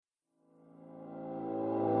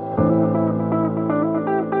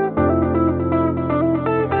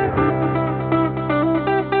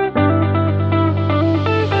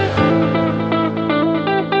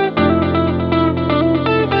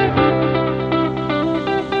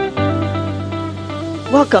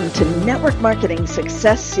Welcome to Network Marketing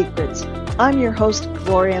Success Secrets. I'm your host,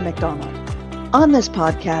 Gloria McDonald. On this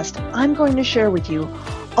podcast, I'm going to share with you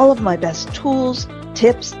all of my best tools,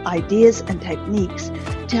 tips, ideas, and techniques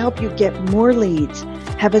to help you get more leads,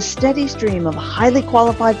 have a steady stream of highly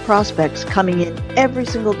qualified prospects coming in every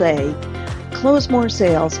single day, close more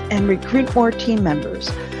sales, and recruit more team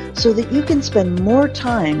members so that you can spend more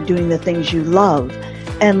time doing the things you love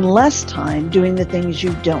and less time doing the things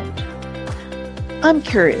you don't. I'm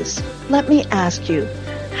curious, let me ask you,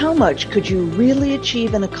 how much could you really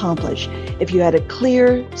achieve and accomplish if you had a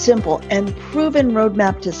clear, simple, and proven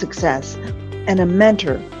roadmap to success and a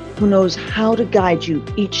mentor who knows how to guide you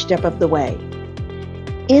each step of the way?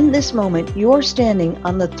 In this moment, you're standing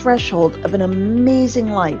on the threshold of an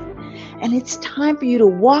amazing life, and it's time for you to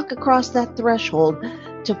walk across that threshold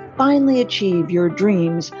to finally achieve your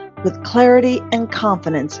dreams with clarity and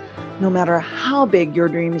confidence, no matter how big your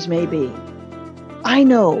dreams may be. I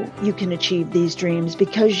know you can achieve these dreams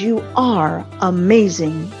because you are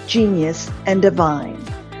amazing, genius, and divine.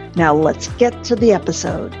 Now let's get to the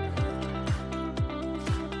episode.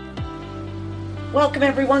 Welcome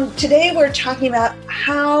everyone. Today we're talking about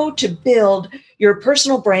how to build your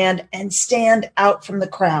personal brand and stand out from the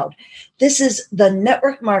crowd. This is the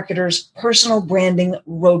Network Marketer's Personal Branding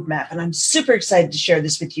Roadmap, and I'm super excited to share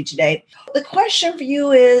this with you today. The question for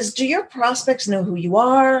you is, do your prospects know who you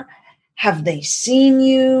are? Have they seen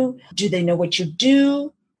you? Do they know what you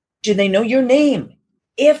do? Do they know your name?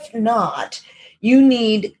 If not, you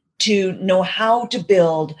need to know how to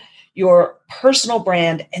build your personal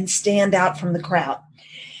brand and stand out from the crowd.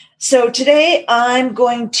 So today I'm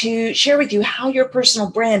going to share with you how your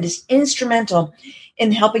personal brand is instrumental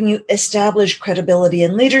in helping you establish credibility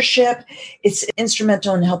and leadership. It's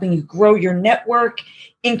instrumental in helping you grow your network,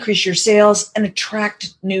 increase your sales, and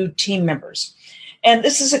attract new team members. And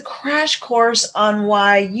this is a crash course on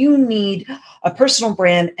why you need a personal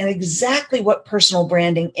brand and exactly what personal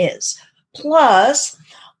branding is. Plus,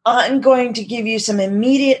 I'm going to give you some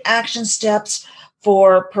immediate action steps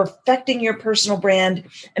for perfecting your personal brand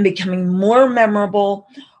and becoming more memorable,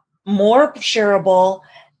 more shareable,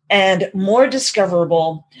 and more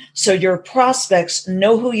discoverable so your prospects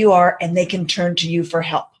know who you are and they can turn to you for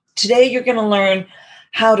help. Today, you're going to learn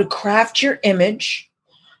how to craft your image,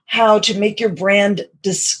 how to make your brand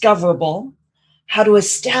discoverable, how to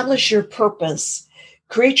establish your purpose,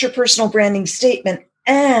 create your personal branding statement,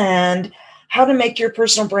 and how to make your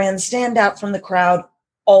personal brand stand out from the crowd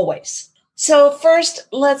always. So first,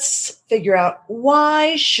 let's figure out,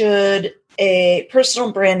 why should a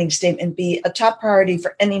personal branding statement be a top priority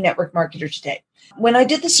for any network marketer today? When I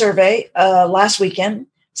did the survey last weekend,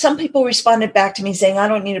 some people responded back to me saying, I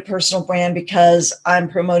don't need a personal brand because I'm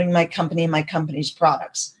promoting my company and my company's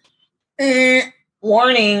products.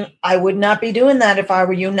 Warning, I would not be doing that if I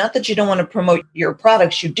were you. Not that you don't want to promote your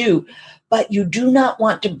products, you do, but you do not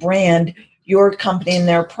want to brand your company and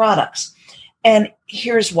their products. And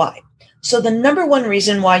here's why. So the number one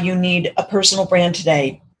reason why you need a personal brand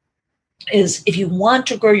today is if you want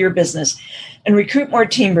to grow your business and recruit more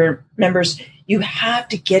team members, you have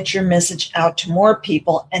to get your message out to more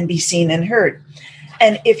people and be seen and heard.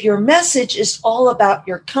 And if your message is all about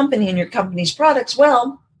your company and your company's products,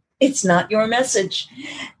 well, it's not your message,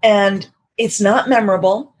 and it's not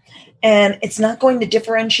memorable, and it's not going to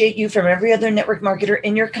differentiate you from every other network marketer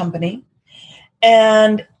in your company.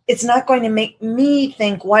 And it's not going to make me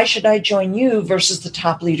think, why should I join you versus the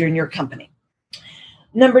top leader in your company?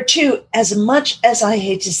 Number two, as much as I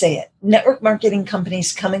hate to say it, network marketing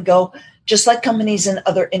companies come and go just like companies in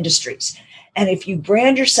other industries. And if you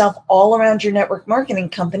brand yourself all around your network marketing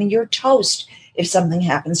company, you're toast if something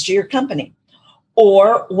happens to your company.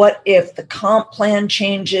 Or what if the comp plan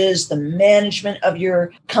changes, the management of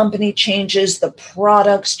your company changes, the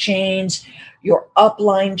products change, your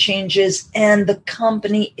upline changes, and the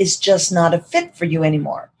company is just not a fit for you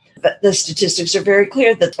anymore? But the statistics are very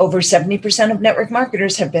clear that over 70% of network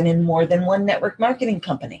marketers have been in more than one network marketing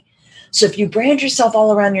company. So if you brand yourself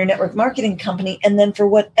all around your network marketing company, and then for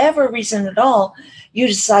whatever reason at all, you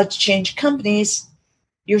decide to change companies,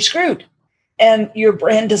 you're screwed and your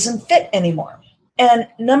brand doesn't fit anymore. And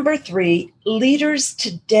number three, leaders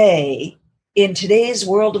today, in today's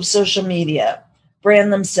world of social media,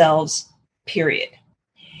 brand themselves, period.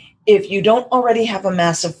 If you don't already have a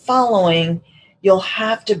massive following, you'll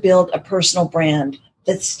have to build a personal brand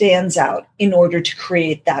that stands out in order to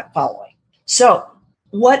create that following. So,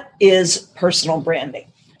 what is personal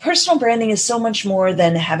branding? Personal branding is so much more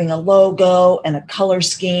than having a logo and a color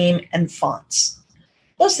scheme and fonts.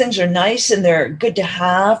 Those things are nice and they're good to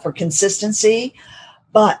have for consistency,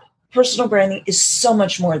 but personal branding is so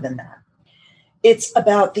much more than that. It's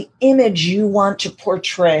about the image you want to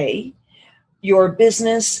portray, your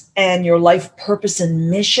business and your life purpose and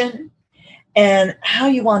mission, and how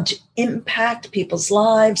you want to impact people's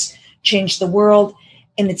lives, change the world.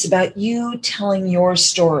 And it's about you telling your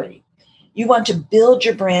story. You want to build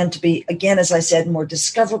your brand to be, again, as I said, more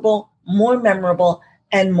discoverable, more memorable,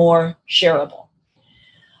 and more shareable.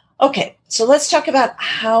 Okay, so let's talk about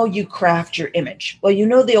how you craft your image. Well, you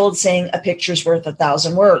know the old saying, a picture's worth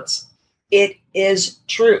 1,000 words. It is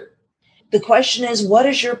true. The question is, what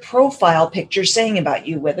is your profile picture saying about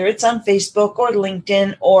you? Whether it's on Facebook or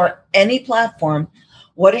LinkedIn or any platform,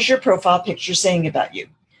 what is your profile picture saying about you?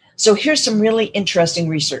 So here's some really interesting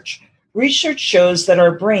research. Research shows that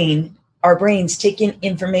our brains take in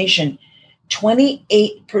information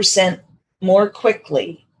 28% more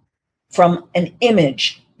quickly from an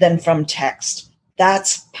image than from text.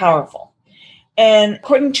 That's powerful. And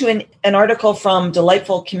according to an article from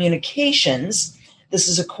Delightful Communications, this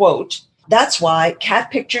is a quote, that's why cat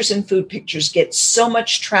pictures and food pictures get so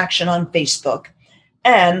much traction on Facebook.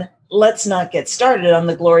 And let's not get started on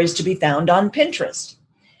the glories to be found on Pinterest.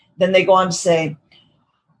 Then they go on to say,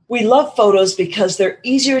 we love photos because they're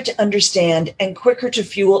easier to understand and quicker to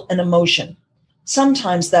fuel an emotion.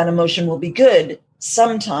 Sometimes that emotion will be good.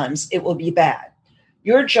 Sometimes it will be bad.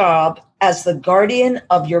 Your job as the guardian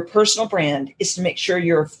of your personal brand is to make sure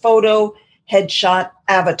your photo, headshot,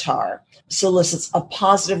 avatar solicits a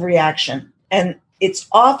positive reaction. And it's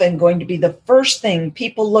often going to be the first thing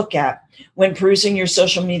people look at when perusing your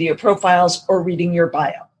social media profiles or reading your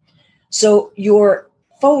bio. So your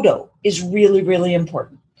photo is really, really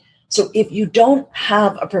important. So if you don't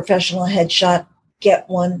have a professional headshot, get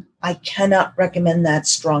one. I cannot recommend that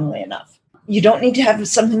strongly enough. You don't need to have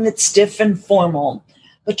something that's stiff and formal,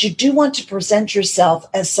 but you do want to present yourself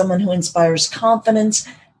as someone who inspires confidence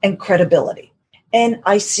and credibility. And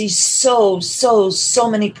I see so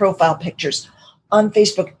many profile pictures on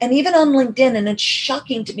Facebook and even on LinkedIn. And it's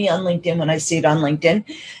shocking to me on LinkedIn when I see it on LinkedIn,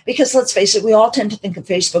 because let's face it, we all tend to think of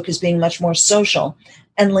Facebook as being much more social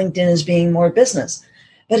and LinkedIn as being more business.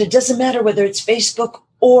 But it doesn't matter whether it's Facebook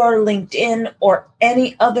or LinkedIn or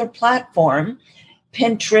any other platform,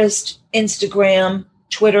 Pinterest, Instagram,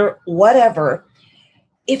 Twitter, whatever.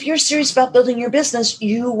 If you're serious about building your business,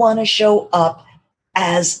 you want to show up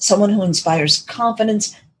as someone who inspires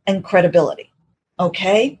confidence and credibility.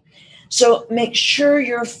 Okay? So make sure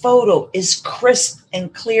your photo is crisp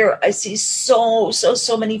and clear. I see so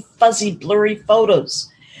many fuzzy, blurry photos.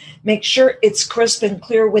 Make sure it's crisp and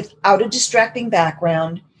clear without a distracting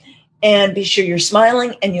background. And be sure you're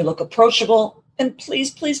smiling and you look approachable. And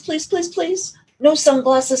please, no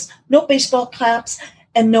sunglasses, no baseball caps,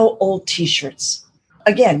 and no old t-shirts.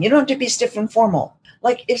 Again, you don't have to be stiff and formal.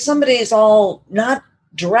 Like if somebody is all not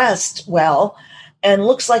dressed well and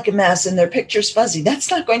looks like a mess and their picture's fuzzy, that's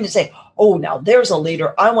not going to say, oh, now there's a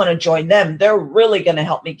leader. I want to join them. They're really going to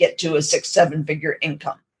help me get to a 6-7 figure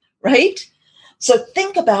income, right? So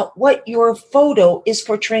think about what your photo is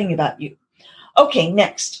portraying about you. Okay,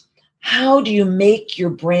 next, how do you make your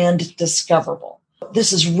brand discoverable?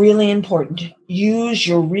 This is really important. Use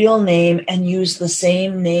your real name and use the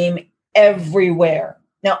same name everywhere.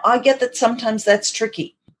 Now, I get that sometimes that's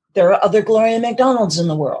tricky. There are other Gloria McDonalds in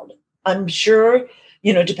the world. I'm sure,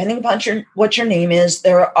 depending upon what your name is,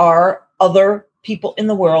 there are other people in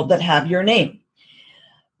the world that have your name.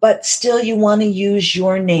 But still, you want to use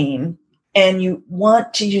your name, and you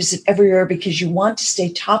want to use it everywhere because you want to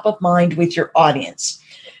stay top of mind with your audience.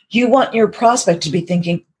 You want your prospect to be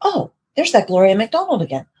thinking, oh, there's that Gloria McDonald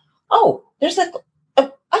again. Oh, there's that.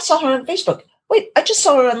 I saw her on Facebook. Wait, I just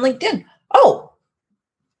saw her on LinkedIn. Oh,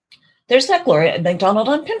 there's that Gloria McDonald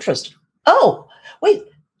on Pinterest. Oh, wait,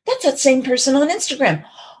 that's that same person on Instagram.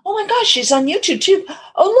 Oh my gosh, she's on YouTube too.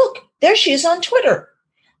 Oh, look, there she is on Twitter.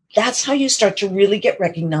 That's how you start to really get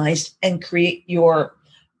recognized and create your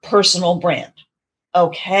personal brand.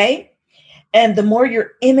 Okay? And the more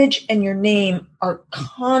your image and your name are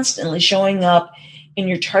constantly showing up in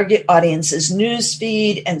your target audience's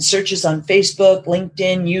newsfeed and searches on Facebook,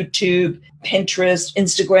 LinkedIn, YouTube, Pinterest,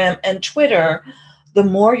 Instagram, and Twitter, the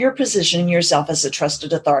more you're positioning yourself as a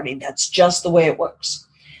trusted authority. That's just the way it works.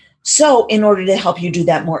 So in order to help you do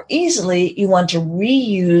that more easily, you want to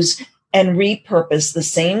reuse and repurpose the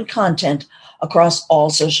same content across all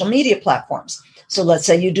social media platforms. So let's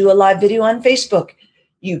say you do a live video on Facebook.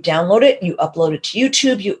 You download it, you upload it to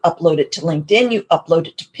YouTube, you upload it to LinkedIn, you upload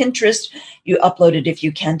it to Pinterest, you upload it, if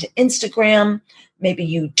you can, to Instagram. Maybe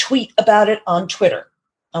you tweet about it on Twitter,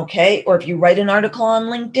 okay? Or if you write an article on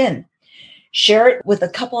LinkedIn, Share it with a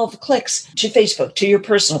couple of clicks to Facebook, to your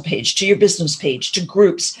personal page, to your business page, to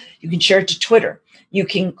groups. You can share it to Twitter. You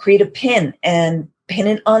can create a pin and pin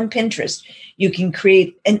it on Pinterest. You can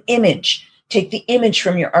create an image, take the image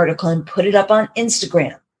from your article and put it up on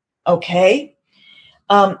Instagram. Okay?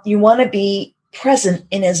 You want to be present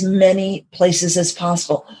in as many places as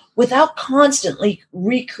possible without constantly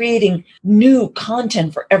recreating new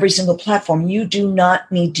content for every single platform. You do not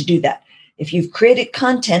need to do that. If you've created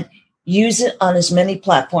content, use it on as many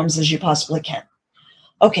platforms as you possibly can.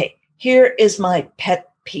 Okay, here is my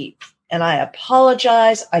pet peeve. And I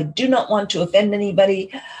apologize. I do not want to offend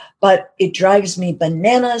anybody, but it drives me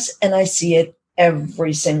bananas and I see it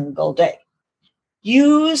every single day.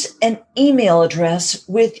 Use an email address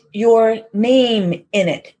with your name in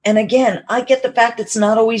it. And again, I get the fact it's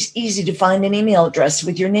not always easy to find an email address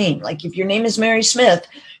with your name. Like if your name is Mary Smith,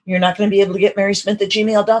 you're not going to be able to get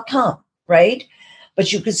marysmith@gmail.com, right?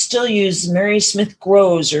 But you could still use Mary Smith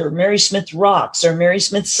Grows or Mary Smith Rocks or Mary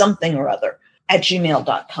Smith something or other at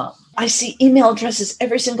gmail.com. I see email addresses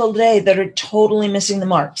every single day that are totally missing the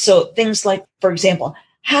mark. So things like, for example,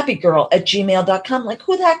 happygirl@gmail.com. Like,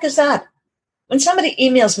 who the heck is that? When somebody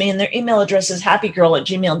emails me and their email address is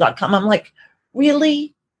happygirl@gmail.com, I'm like,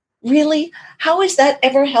 really? Really? How is that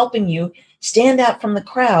ever helping you stand out from the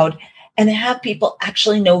crowd and have people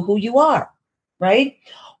actually know who you are, right?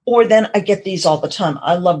 Or then I get these all the time.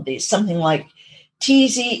 I love these. Something like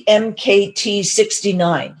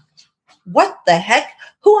TZMKT69. What the heck?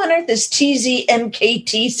 Who on earth is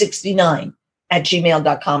TZMKT69 at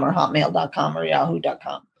gmail.com or hotmail.com or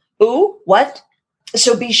yahoo.com? Who? What?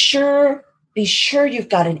 So be sure you've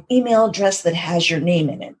got an email address that has your name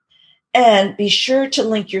in it. And be sure to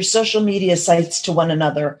link your social media sites to one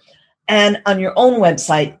another and on your own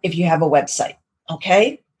website if you have a website.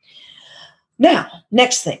 Okay? Now,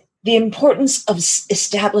 next thing, the importance of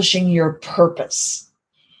establishing your purpose.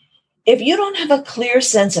 If you don't have a clear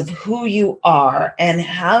sense of who you are and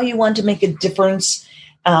how you want to make a difference,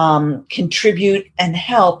 contribute, and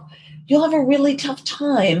help, you'll have a really tough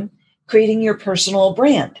time creating your personal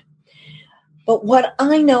brand. But what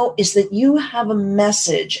I know is that you have a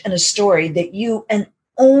message and a story that you and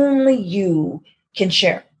only you can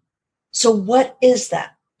share. So what is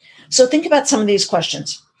that? So think about some of these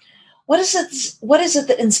questions. What is it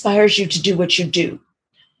that inspires you to do what you do?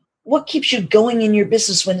 What keeps you going in your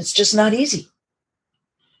business when it's just not easy?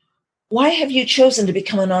 Why have you chosen to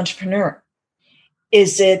become an entrepreneur?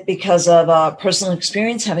 Is it because of a personal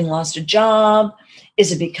experience, having lost a job?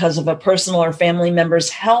 Is it because of a personal or family member's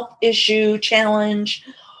health issue, challenge?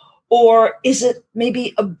 Or is it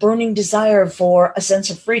maybe a burning desire for a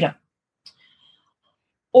sense of freedom?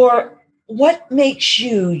 Or what makes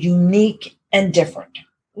you unique and different?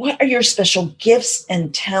 What are your special gifts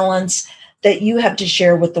and talents that you have to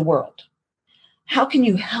share with the world? How can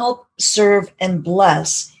you help, serve, and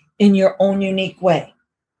bless in your own unique way?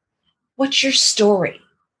 What's your story?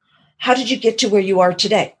 How did you get to where you are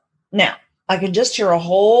today? Now, I can just hear a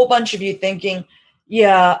whole bunch of you thinking,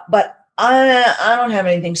 yeah, but I don't have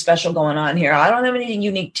anything special going on here. I don't have any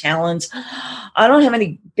unique talents. I don't have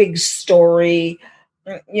any big story.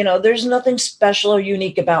 There's nothing special or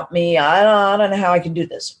unique about me. I don't know how I can do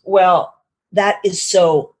this. Well, that is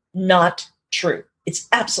so not true. It's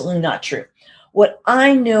absolutely not true. What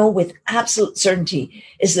I know with absolute certainty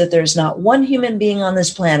is that there's not one human being on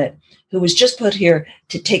this planet who was just put here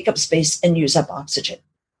to take up space and use up oxygen.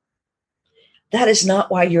 That is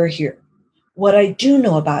not why you're here. What I do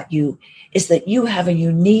know about you is that you have a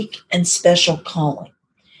unique and special calling.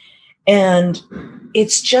 And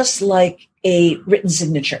it's just like a written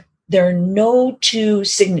signature. There are no two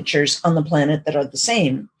signatures on the planet that are the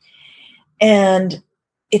same. And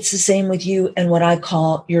it's the same with you and what I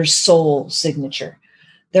call your soul signature.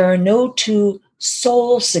 There are no two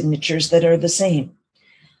soul signatures that are the same.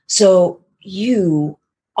 So you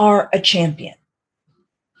are a champion.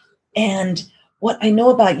 And what I know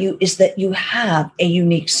about you is that you have a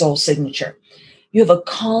unique soul signature. You have a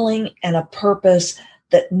calling and a purpose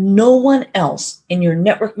that no one else in your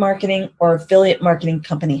network marketing or affiliate marketing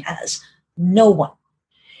company has. No one.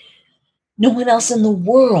 No one else in the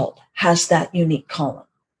world has that unique calling.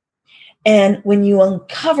 And when you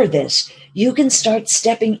uncover this, you can start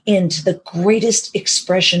stepping into the greatest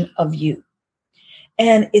expression of you.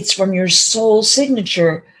 And it's from your soul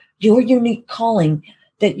signature, your unique calling,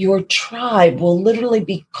 that your tribe will literally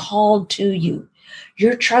be called to you.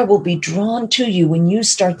 Your tribe will be drawn to you when you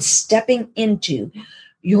start stepping into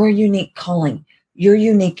your unique calling, your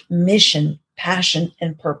unique mission, passion,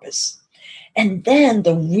 and purpose. And then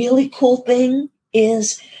the really cool thing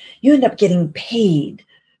is you end up getting paid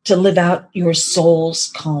to live out your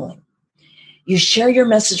soul's calling. You share your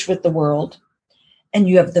message with the world, and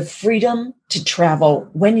you have the freedom to travel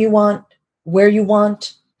when you want, where you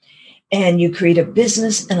want, and you create a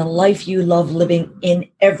business and a life you love living in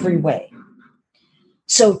every way.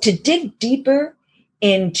 So to dig deeper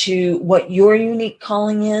into what your unique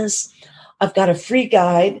calling is, I've got a free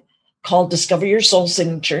guide called Discover Your Soul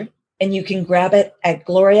Signature, and you can grab it at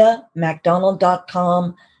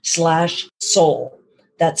gloriamacdonald.com/soul.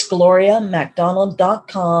 That's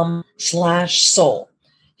gloriamacdonald.com/soul.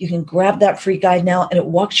 You can grab that free guide now, and it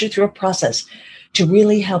walks you through a process to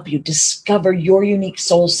really help you discover your unique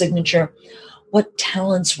soul signature, what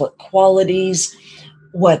talents, what qualities,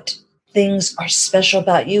 what things are special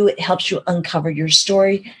about you. It helps you uncover your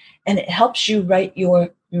story, and it helps you write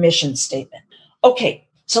your mission statement. Okay,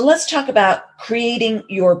 so let's talk about creating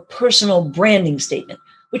your personal branding statement,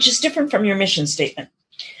 which is different from your mission statement.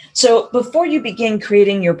 So before you begin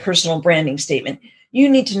creating your personal branding statement, you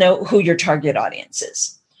need to know who your target audience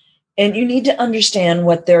is. And you need to understand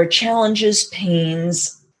what their challenges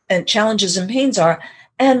and pains are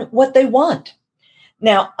and what they want.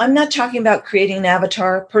 Now, I'm not talking about creating an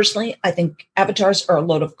avatar. Personally, I think avatars are a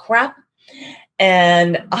load of crap.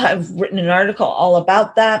 And I've written an article all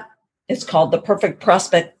about that. It's called The Perfect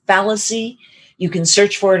Prospect Fallacy. You can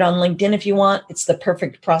search for it on LinkedIn if you want. It's The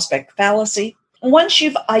Perfect Prospect Fallacy. Once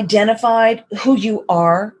you've identified who you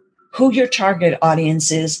are, who your target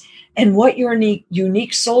audience is, and what your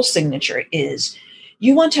unique soul signature is,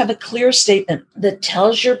 you want to have a clear statement that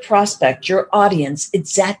tells your prospect, your audience,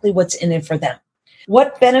 exactly what's in it for them.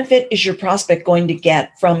 What benefit is your prospect going to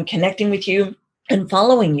get from connecting with you and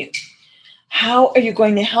following you? How are you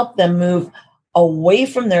going to help them move away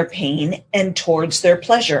from their pain and towards their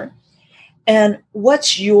pleasure? And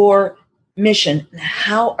what's your mission?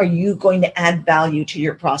 How are you going to add value to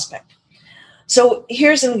your prospect? So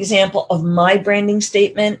here's an example of my branding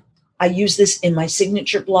statement. I use this in my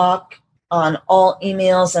signature block on all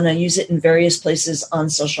emails, and I use it in various places on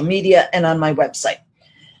social media and on my website.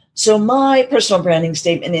 So my personal branding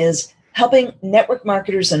statement is helping network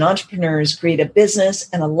marketers and entrepreneurs create a business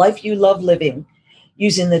and a life you love living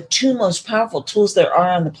using the two most powerful tools there are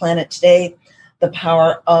on the planet today, the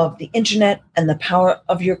power of the internet and the power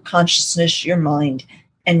of your consciousness, your mind,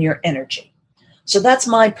 and your energy. So that's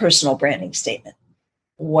my personal branding statement.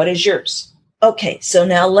 What is yours? Okay, so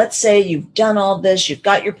now let's say you've done all this, you've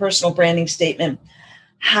got your personal branding statement.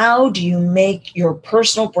 How do you make your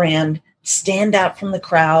personal brand stand out from the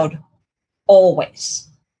crowd always?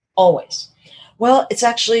 Always. Well, it's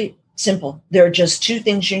actually simple. There are just two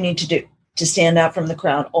things you need to do to stand out from the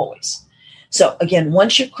crowd always. So again,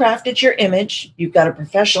 once you've crafted your image, you've got a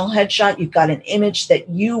professional headshot, you've got an image that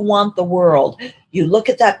you want the world. You look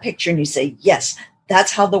at that picture and you say, yes,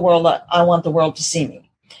 that's how I want the world to see me.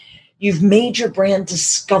 You've made your brand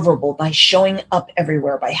discoverable by showing up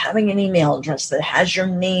everywhere, by having an email address that has your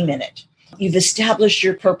name in it. You've established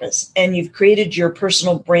your purpose and you've created your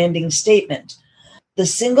personal branding statement. The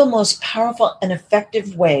single most powerful and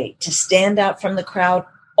effective way to stand out from the crowd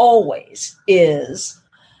always is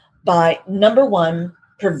by, number one,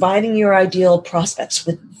 providing your ideal prospects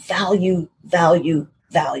with value.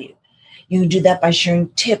 You do that by sharing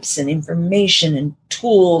tips and information and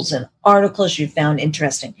tools and articles you found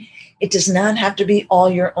interesting. It does not have to be all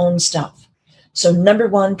your own stuff. So number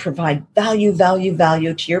one, provide value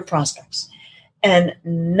to your prospects. And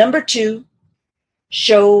number two,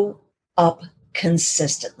 show up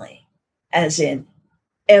consistently, as in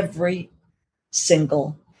every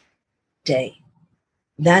single day.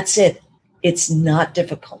 That's it. It's not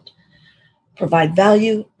difficult. Provide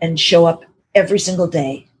value and show up every single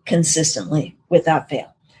day consistently without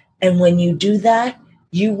fail. And when you do that,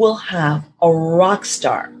 you will have a rock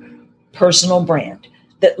star personal brand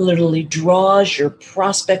that literally draws your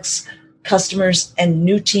prospects, customers, and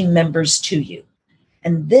new team members to you.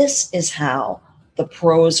 And this is how the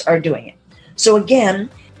pros are doing it. So again,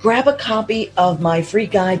 grab a copy of my free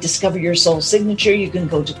guide, Discover Your Soul Signature. You can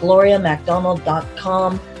go to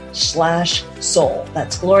gloriamacdonald.com/soul.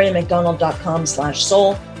 That's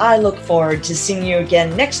gloriamacdonald.com/soul. I look forward to seeing you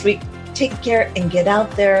again next week. Take care and get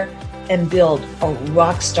out there and build a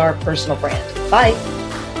rock star personal brand. Bye.